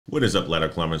What is up, ladder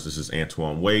climbers? This is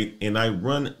Antoine Wade, and I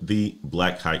run the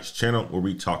Black Heights channel where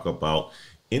we talk about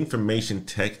information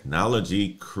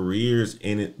technology, careers,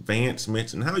 and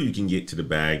advancements, and how you can get to the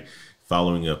bag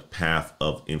following a path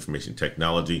of information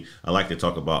technology. I like to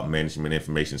talk about management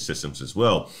information systems as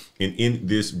well. And in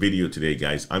this video today,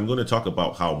 guys, I'm going to talk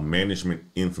about how management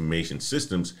information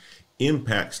systems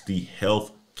impacts the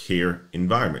health care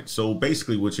environment. So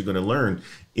basically what you're going to learn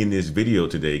in this video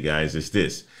today, guys, is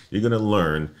this. You're going to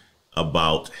learn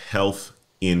about health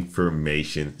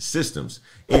information systems.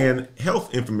 And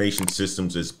health information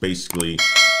systems is basically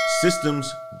systems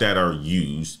that are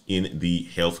used in the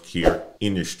healthcare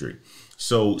industry.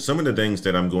 So some of the things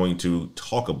that I'm going to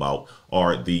talk about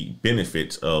are the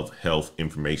benefits of health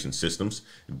information systems,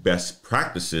 best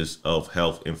practices of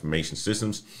health information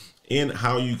systems, and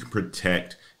how you can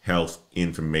protect health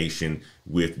information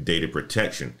with data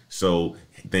protection. So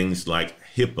things like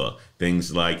Hipaa,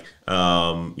 things like,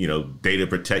 data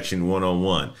protection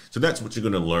 101. So that's what you're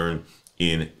going to learn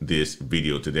in this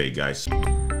video today, guys.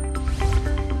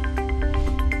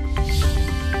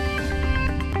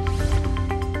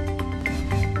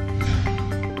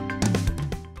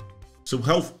 So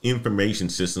health information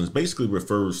systems basically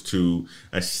refers to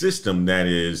a system that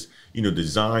is,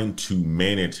 designed to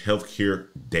manage healthcare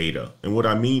data. And what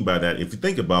I mean by that, if you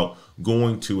think about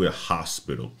going to a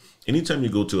hospital, anytime you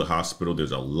go to a hospital,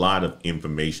 there's a lot of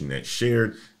information that's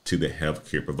shared to the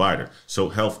healthcare provider. So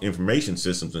health information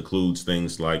systems includes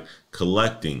things like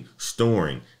collecting,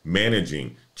 storing,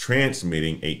 managing,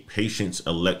 transmitting a patient's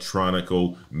electronic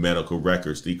medical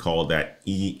records. They call that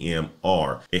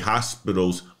EMR. A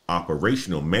hospital's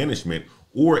operational management,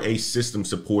 or a system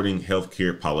supporting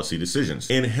healthcare policy decisions.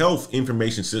 And health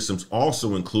information systems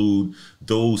also include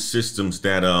those systems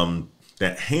that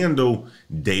handle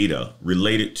data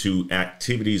related to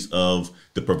activities of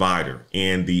the provider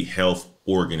and the health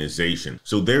organization.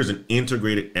 So there's an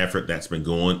integrated effort that's been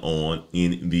going on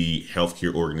in the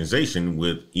healthcare organization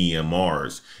with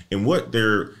EMRs. And what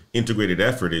their integrated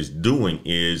effort is doing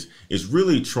is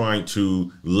really trying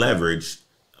to leverage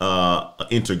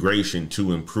integration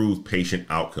to improve patient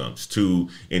outcomes, to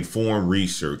inform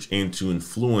research, and to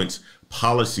influence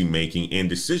policy making and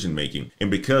decision making.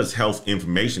 And because health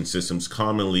information systems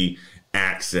commonly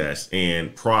access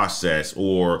and process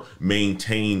or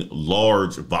maintain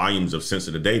large volumes of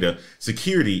sensitive data,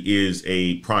 security is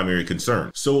a primary concern.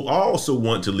 So I also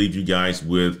want to leave you guys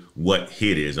with what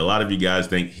HIT is. A lot of you guys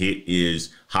think HIT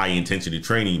is high intensity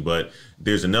training, but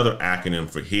there's another acronym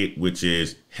for HIT, which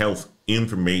is health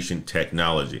information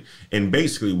technology. And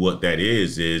basically what that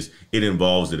is it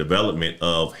involves the development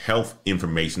of health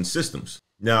information systems.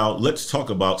 Now let's talk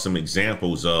about some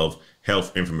examples of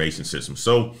health information systems.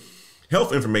 So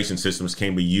health information systems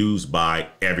can be used by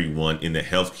everyone in the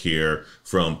healthcare,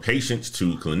 from patients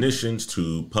to clinicians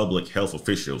to public health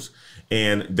officials.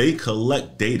 And they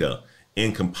collect data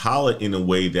and compile it in a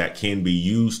way that can be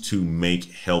used to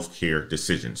make healthcare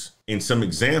decisions. And some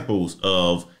examples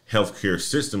of healthcare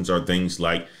systems are things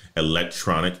like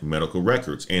electronic medical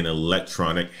records and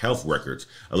electronic health records.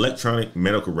 Electronic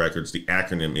medical records, the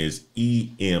acronym is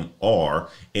EMR,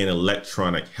 and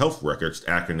electronic health records,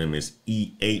 the acronym is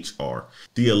EHR.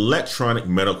 The electronic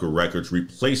medical records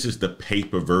replaces the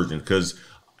paper version, because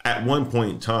at one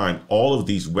point in time, all of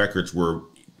these records were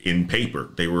in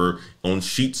paper. They were on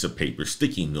sheets of paper,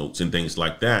 sticky notes, and things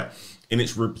like that. And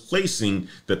it's replacing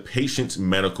the patient's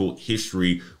medical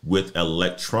history with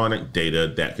electronic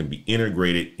data that can be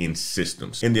integrated in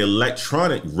systems. And the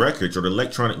electronic records, or the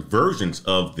electronic versions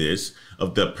of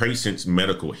the patient's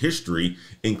medical history,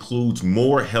 includes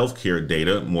more healthcare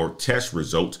data, more test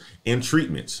results, and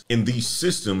treatments. And these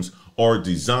systems are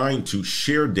designed to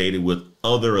share data with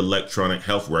other electronic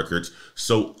health records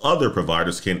so other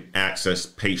providers can access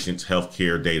patients'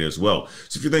 healthcare data as well.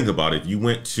 So if you think about it, if you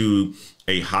went to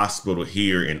a hospital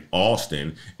here in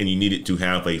Austin and you needed to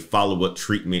have a follow-up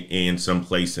treatment in some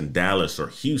place in Dallas or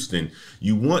Houston,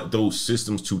 you want those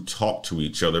systems to talk to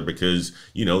each other, because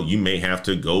you may have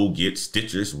to go get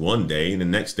stitches one day and the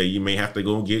next day you may have to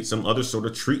go get some other sort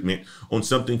of treatment on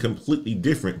something completely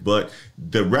different. But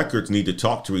the records need to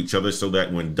talk to each other so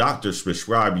that when doctors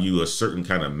prescribe you a certain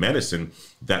kind of medicine,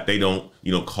 that they don't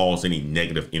cause any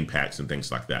negative impacts and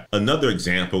things like that. Another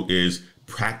example is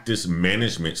practice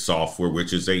management software,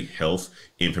 which is a health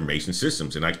information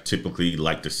systems. And I typically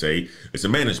like to say it's a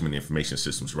management information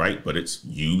systems, right? But it's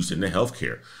used in the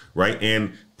healthcare, right?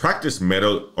 And practice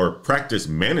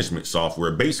management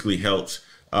software basically helps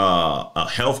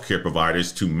healthcare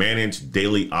providers to manage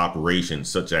daily operations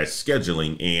such as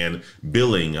scheduling and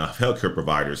billing of healthcare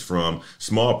providers from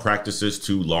small practices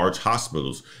to large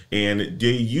hospitals. And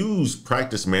they use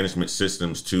practice management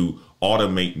systems to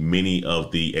automate many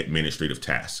of the administrative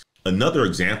tasks. Another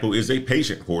example is a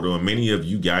patient portal, and many of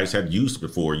you guys have used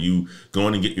before. You go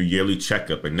in and get your yearly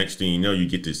checkup, and next thing you know, you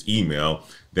get this email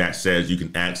that says you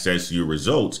can access your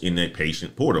results in a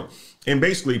patient portal. And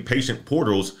basically, patient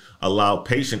portals allow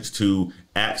patients to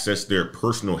access their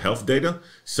personal health data,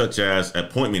 such as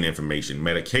appointment information,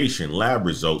 medication, lab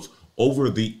results,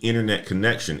 over the internet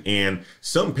connection. And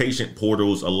some patient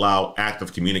portals allow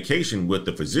active communication with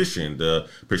the physician, the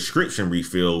prescription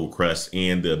refill requests,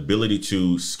 and the ability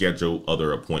to schedule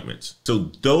other appointments.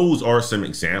 So those are some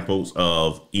examples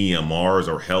of EMRs,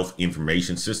 or health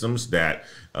information systems, that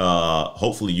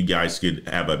hopefully you guys could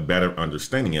have a better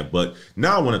understanding of. But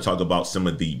now I want to talk about some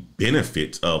of the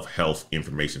benefits of health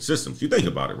information systems. You think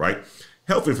about it, right?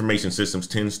 Health information systems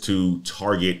tends to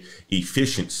target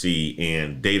efficiency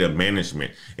and data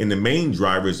management. And the main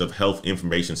drivers of health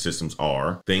information systems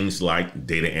are things like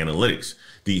data analytics.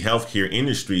 The healthcare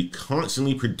industry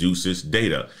constantly produces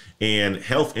data, and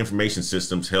health information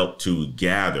systems help to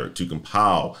gather, to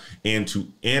compile, and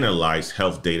to analyze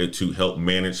health data to help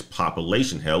manage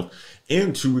population health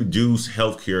and to reduce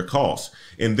healthcare costs.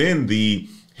 And then the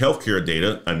healthcare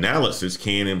data analysis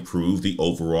can improve the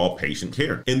overall patient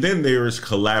care. And then there is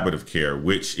collaborative care,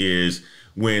 which is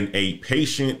when a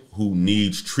patient who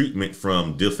needs treatment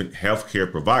from different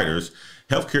healthcare providers,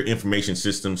 healthcare information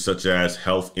systems such as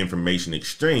Health Information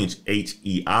Exchange,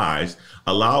 HEIs,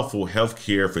 allow for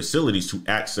healthcare facilities to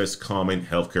access common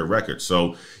healthcare records.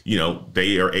 So,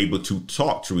 they are able to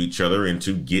talk to each other and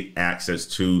to get access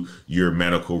to your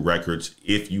medical records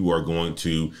if you are going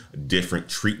to different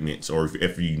treatments, or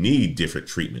if you need different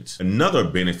treatments. Another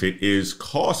benefit is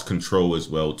cost control as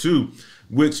well too,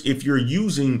 which, if you're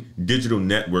using digital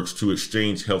networks to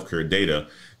exchange healthcare data,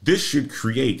 this should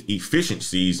create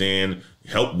efficiencies and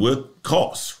help with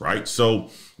costs, right? So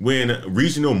when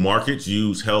regional markets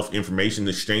use health information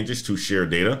exchanges to share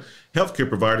data, healthcare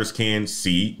providers can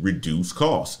see reduced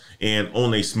costs. And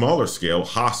on a smaller scale,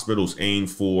 hospitals aim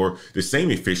for the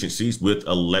same efficiencies with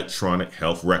electronic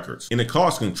health records. And the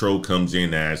cost control comes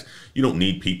in as you don't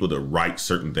need people to write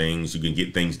certain things. You can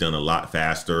get things done a lot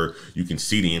faster. You can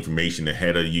see the information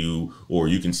ahead of you, or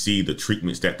you can see the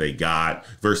treatments that they got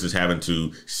versus having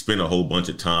to spend a whole bunch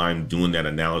of time doing that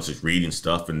analysis, reading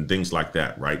stuff and things like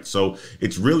that, right? So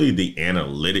it's really the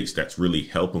analytics that's really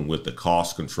helping with the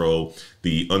cost control,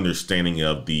 the understanding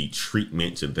of the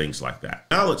treatments and things like that.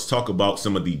 Now let's talk about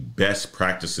some of the best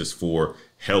practices for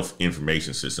health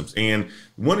information systems. And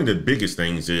one of the biggest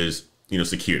things is,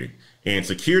 security. And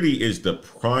security is the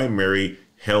primary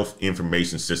health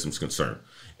information systems concern.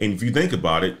 And if you think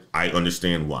about it, I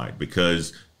understand why.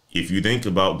 Because if you think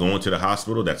about going to the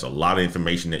hospital, that's a lot of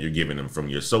information that you're giving them, from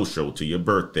your social to your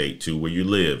birth date to where you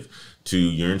live, to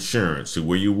your insurance, to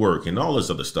where you work, and all this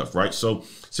other stuff, right? So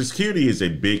security is a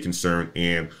big concern,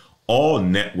 and all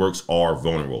networks are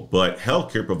vulnerable, but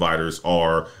healthcare providers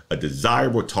are a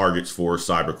desirable targets for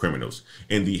cyber criminals.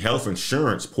 And the Health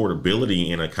Insurance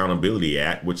Portability and Accountability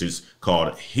Act, which is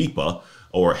called Hipaa,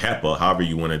 or HEPA, however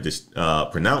you want to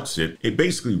pronounce it, it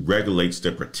basically regulates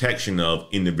the protection of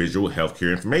individual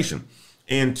healthcare information.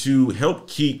 And to help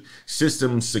keep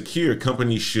systems secure,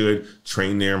 companies should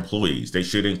train their employees. They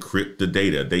should encrypt the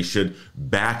data. They should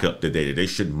back up the data. They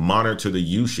should monitor the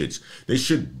usage. They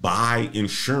should buy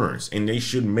insurance, and they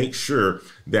should make sure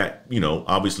that,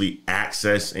 obviously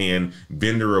access and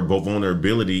vendor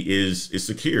vulnerability is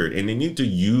secured. And they need to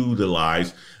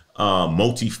utilize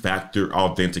multi-factor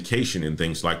authentication and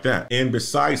things like that. And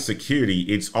besides security,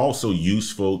 it's also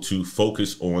useful to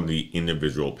focus on the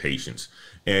individual patients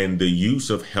and the use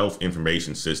of health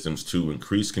information systems to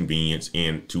increase convenience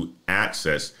and to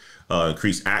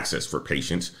increase access for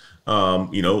patients.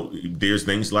 There's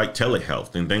things like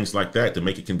telehealth and things like that to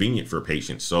make it convenient for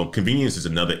patients. So convenience is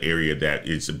another area that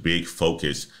is a big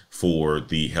focus for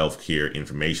the healthcare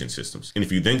information systems. And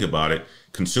if you think about it,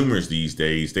 consumers these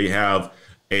days, they have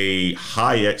a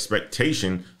high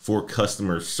expectation for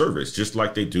customer service, just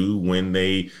like they do when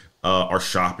they are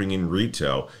shopping in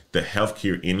retail. The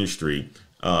healthcare industry,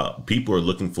 people are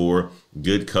looking for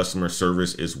good customer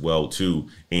service as well too,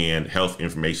 and health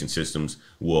information systems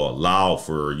will allow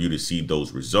for you to see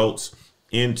those results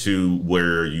into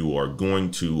where you are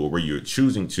going to, or where you're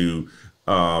choosing to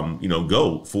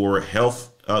go for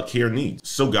health care needs.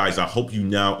 So guys, I hope you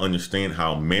now understand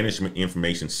how management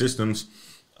information systems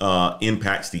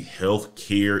impacts the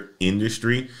healthcare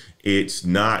industry It's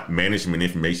not management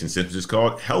information systems. It's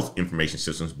called health information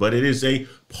systems, but it is a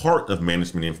part of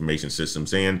management information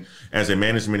systems. And as a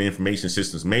management information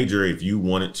systems major, if you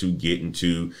wanted to get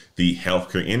into the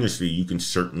healthcare industry, you can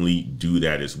certainly do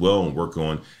that as well and work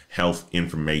on health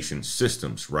information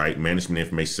systems, right? Management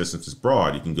information systems is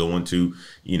broad. You can go into,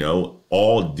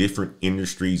 all different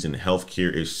industries, and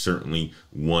healthcare is certainly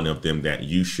one of them that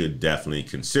you should definitely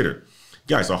consider.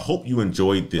 Guys, I hope you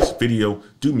enjoyed this video.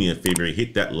 Do me a favor,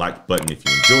 hit that like button if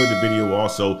you enjoyed the video.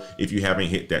 Also, if you haven't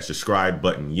hit that subscribe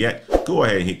button yet, go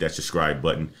ahead and hit that subscribe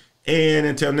button. And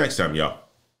until next time, y'all,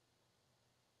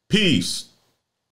 peace.